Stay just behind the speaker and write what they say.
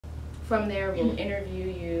From there, we'll interview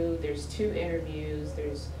you. There's 2 interviews.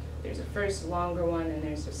 There's a first longer one, and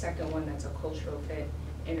there's a second one that's a cultural fit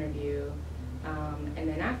interview. And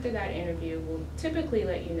then after that interview, we'll typically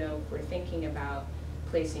let you know if we're thinking about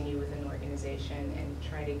placing you with an organization and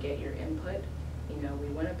try to get your input. You know, we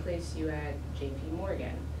want to place you at JP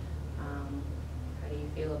Morgan. How do you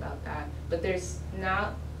feel about that? But there's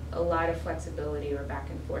not a lot of flexibility or back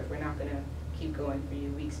and forth. We're not going to keep going for you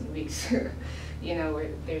weeks and weeks. You know,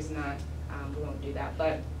 there's not, we won't do that.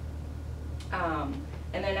 But, and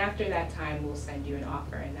then after that time, we'll send you an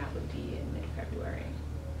offer, and that would be in mid-February.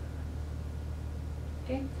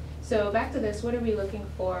 Okay, so back to this, what are we looking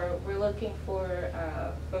for? We're looking for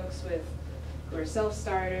folks who are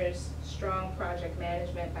self-starters, strong project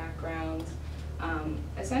management backgrounds.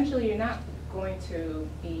 Essentially, you're not going to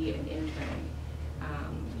be an intern.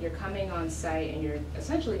 You're coming on site and you're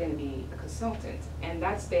essentially going to be a consultant, and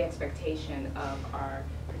that's the expectation of our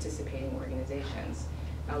participating organizations.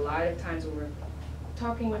 A lot of times when we're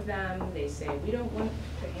talking with them, they say, we don't want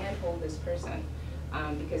to handhold this person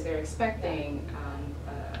because they're expecting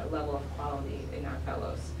a level of quality in our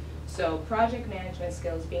fellows. So project management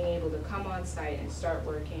skills, being able to come on site and start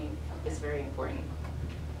working is very important.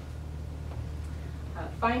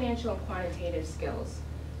 Financial and quantitative skills.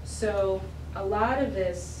 So a lot of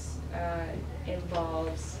this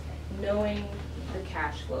involves knowing the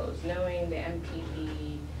cash flows, knowing the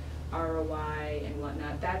MPV, ROI, and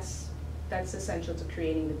whatnot. That's essential to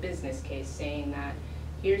creating the business case, saying that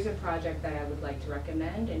here's a project that I would like to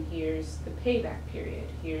recommend, and here's the payback period,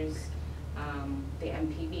 here's the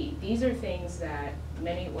MPV. These are things that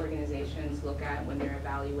many organizations look at when they're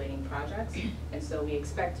evaluating projects, and so we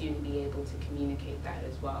expect you to be able to communicate that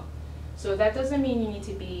as well. So that doesn't mean you need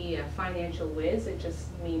to be a financial whiz, it just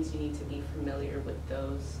means you need to be familiar with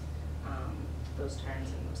those terms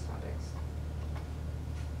and those topics.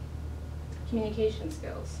 Communication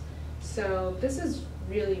skills. So this is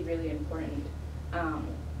really, really important.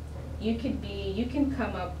 You can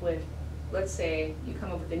come up with, let's say you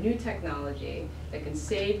come up with a new technology that can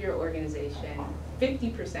save your organization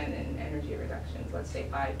 50% in energy reductions, let's say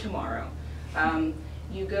by tomorrow.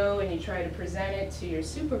 You go and you try to present it to your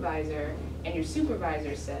supervisor, and your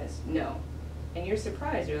supervisor says no. And you're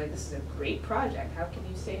surprised, you're like, this is a great project, how can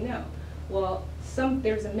you say no? Well,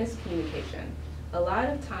 there's a miscommunication. A lot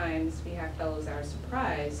of times we have fellows that are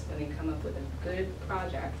surprised when they come up with a good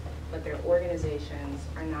project, but their organizations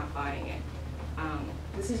are not buying it.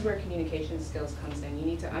 This is where communication skills comes in. You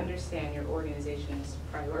need to understand your organization's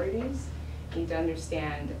priorities. You need to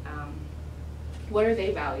understand what are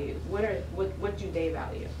they value? What do they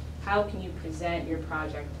value? How can you present your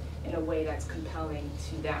project in a way that's compelling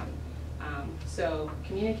to them? So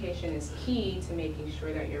communication is key to making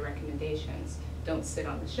sure that your recommendations don't sit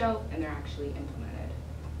on the shelf and they're actually implemented.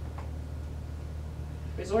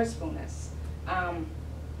 Resourcefulness,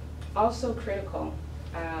 also critical.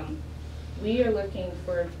 We are looking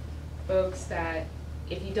for folks that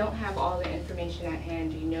if you don't have all the information at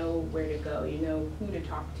hand, you know where to go, you know who to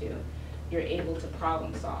talk to, you're able to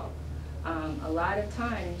problem solve. A lot of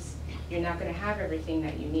times, you're not going to have everything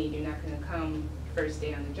that you need. You're not going to come first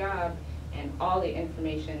day on the job and all the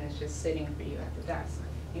information is just sitting for you at the desk.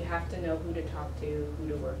 You have to know who to talk to, who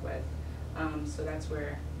to work with. So that's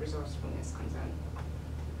where resourcefulness comes in.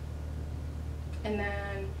 And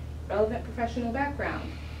then relevant professional background.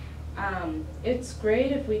 It's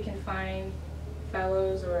great if we can find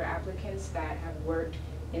fellows or applicants that have worked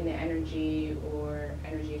in the energy or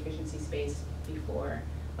energy efficiency space before.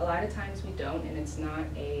 A lot of times we don't, and it's not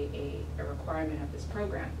a requirement of this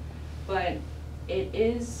program. But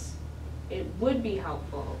it would be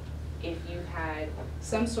helpful if you had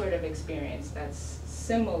some sort of experience that's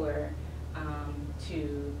similar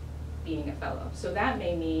to being a fellow. So that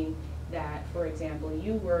may mean that, for example,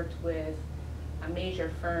 you worked with a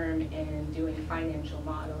major firm in doing financial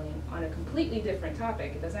modeling on a completely different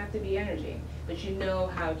topic. It doesn't have to be energy, but you know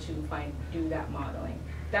how to do that modeling.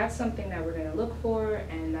 That's something that we're going to look for,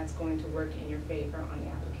 and that's going to work in your favor on the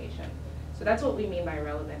application. So that's what we mean by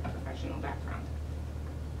relevant professional background.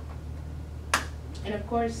 And of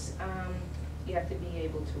course, you have to be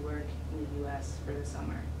able to work in the US for the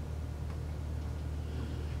summer.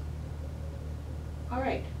 All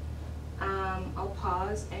right, I'll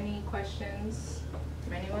pause. Any questions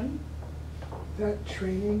from anyone? That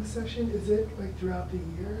training session, is it like throughout the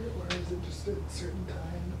year, or is it just at a certain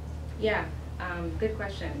time? Yeah, good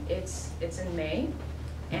question. It's in May,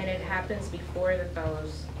 and it happens before the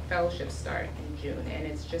fellowships start in June, and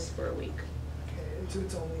it's just for a week. Okay, and so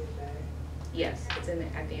it's only in May? Yes, it's at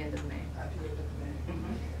the end of May. At the end of May.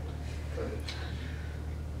 Mm-hmm. Okay.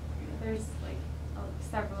 There's like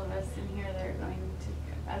several of us in here, they're going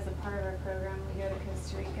to, as a part of our program, we go to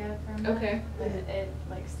Costa Rica for a month. Okay. But it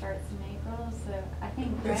like starts in April, so I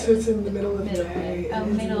think. So it's in the middle of Middle of May May. and Oh,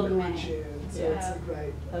 it's in the middle of middle of May. June, so Yeah. it's like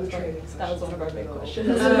right, That's the one- training that was session's one of our in the big middle. questions.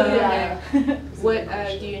 Yeah.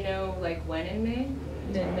 What, do you know, like, when in May?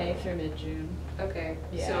 Mid-May through mid-June. Okay,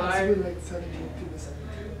 Yeah. so It's our, really like 17th through the 17th.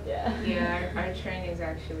 Yeah. yeah, our training's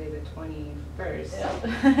actually the 21st Yeah.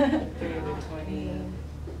 through the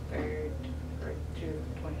 23rd, or through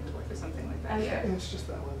the 24th, or something like that, Okay. yeah. And it's just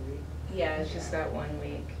that 1 week. Yeah, it's just that 1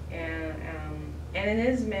 week, and it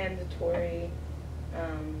is mandatory,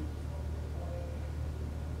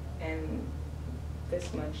 and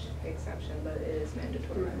this much exception, but it is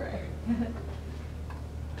mandatory. Right.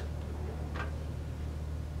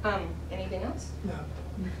 Anything else? No.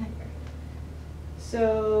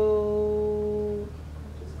 So,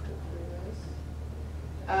 I'll just go through this.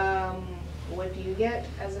 What do you get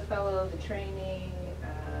as a fellow? The training,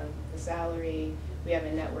 the salary. We have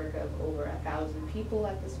a network of over 1,000 people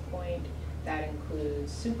at this point. That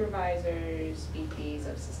includes supervisors, VPs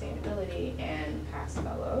of sustainability, and past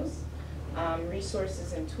fellows.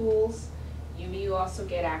 Resources and tools. You also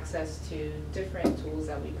get access to different tools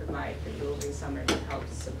that we provide for you over the summer to help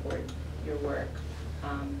support your work.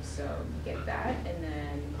 So you get that, and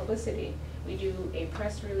then publicity. We do a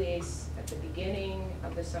press release at the beginning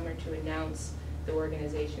of the summer to announce the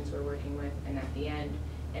organizations we're working with, and at the end.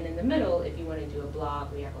 And in the middle, if you want to do a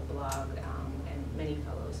blog, we have a blog, and many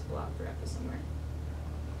fellows blog throughout the summer.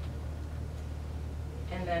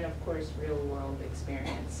 And then, of course, real-world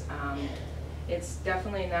experience. It's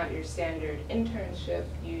definitely not your standard internship.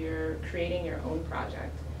 You're creating your own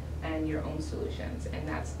project and your own solutions, and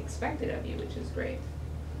that's expected of you, which is great.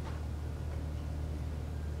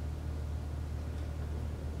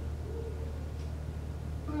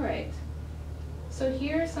 All right. So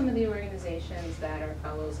here are some of the organizations that our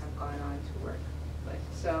fellows have gone on to work with.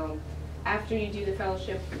 So after you do the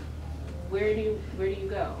fellowship, where do you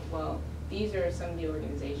go? Well, these are some of the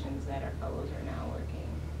organizations that our fellows are now working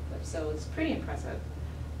with. So it's pretty impressive.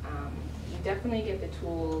 You definitely get the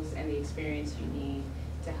tools and the experience you need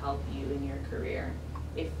to help you in your career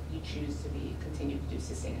if you choose to continue to do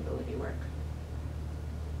sustainability work.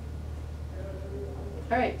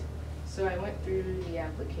 All right, so I went through the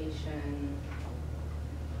application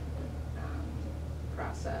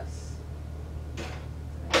process.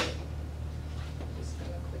 I'm just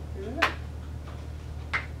gonna click through it.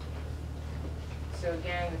 So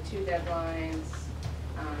again, the 2 deadlines,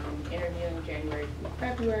 interviewing January through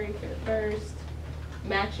February for the first,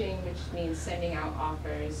 matching, which means sending out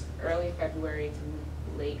offers early February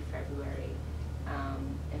to late February,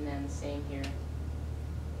 and then same here,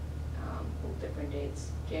 with different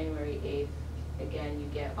dates. January 8th, again, you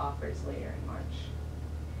get offers later in March.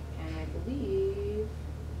 And I believe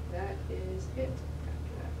that is it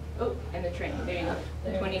after that. Oh, and the training, there you go,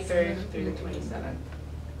 the 23rd through the 27th.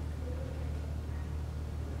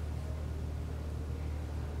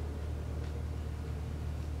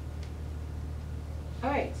 All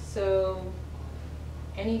right, so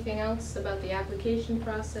anything else about the application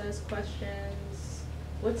process, questions?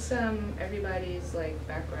 What's everybody's like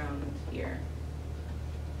background here?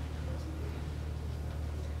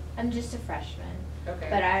 I'm just a freshman. Okay.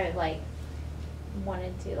 But I like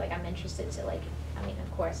wanted to, like, I'm interested to, like, I mean,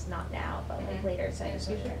 of course, not now, but like Mhm. later, so I In the just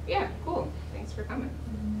future. wanted to. Yeah, cool, thanks for coming.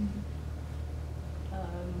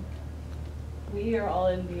 We are all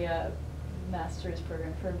in the master's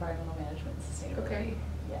program for environmental management and sustainability. Okay.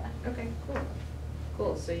 Yeah. Okay, cool.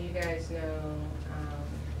 Cool, so you guys know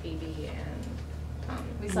Phoebe and Tom?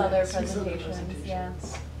 We saw their Yes, we saw the presentations, yeah.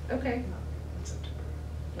 presentations. Okay. In September.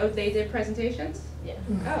 Oh, they did presentations? Yeah.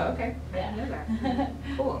 Oh, okay. I Yeah. didn't know that.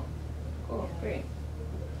 Cool. Cool, great.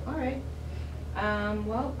 All right.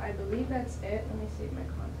 Well, I believe that's it. Let me see my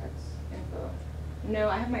contacts info. No,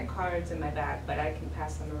 I have my cards in my bag, but I can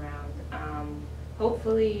pass them around.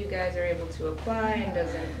 Hopefully you guys are able to apply and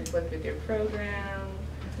doesn't conflict with your program.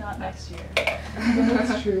 Not next year.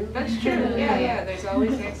 That's true. That's true, yeah, there's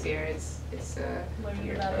always next year. It's Learning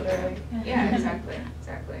your about it program. early. Yeah,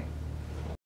 exactly.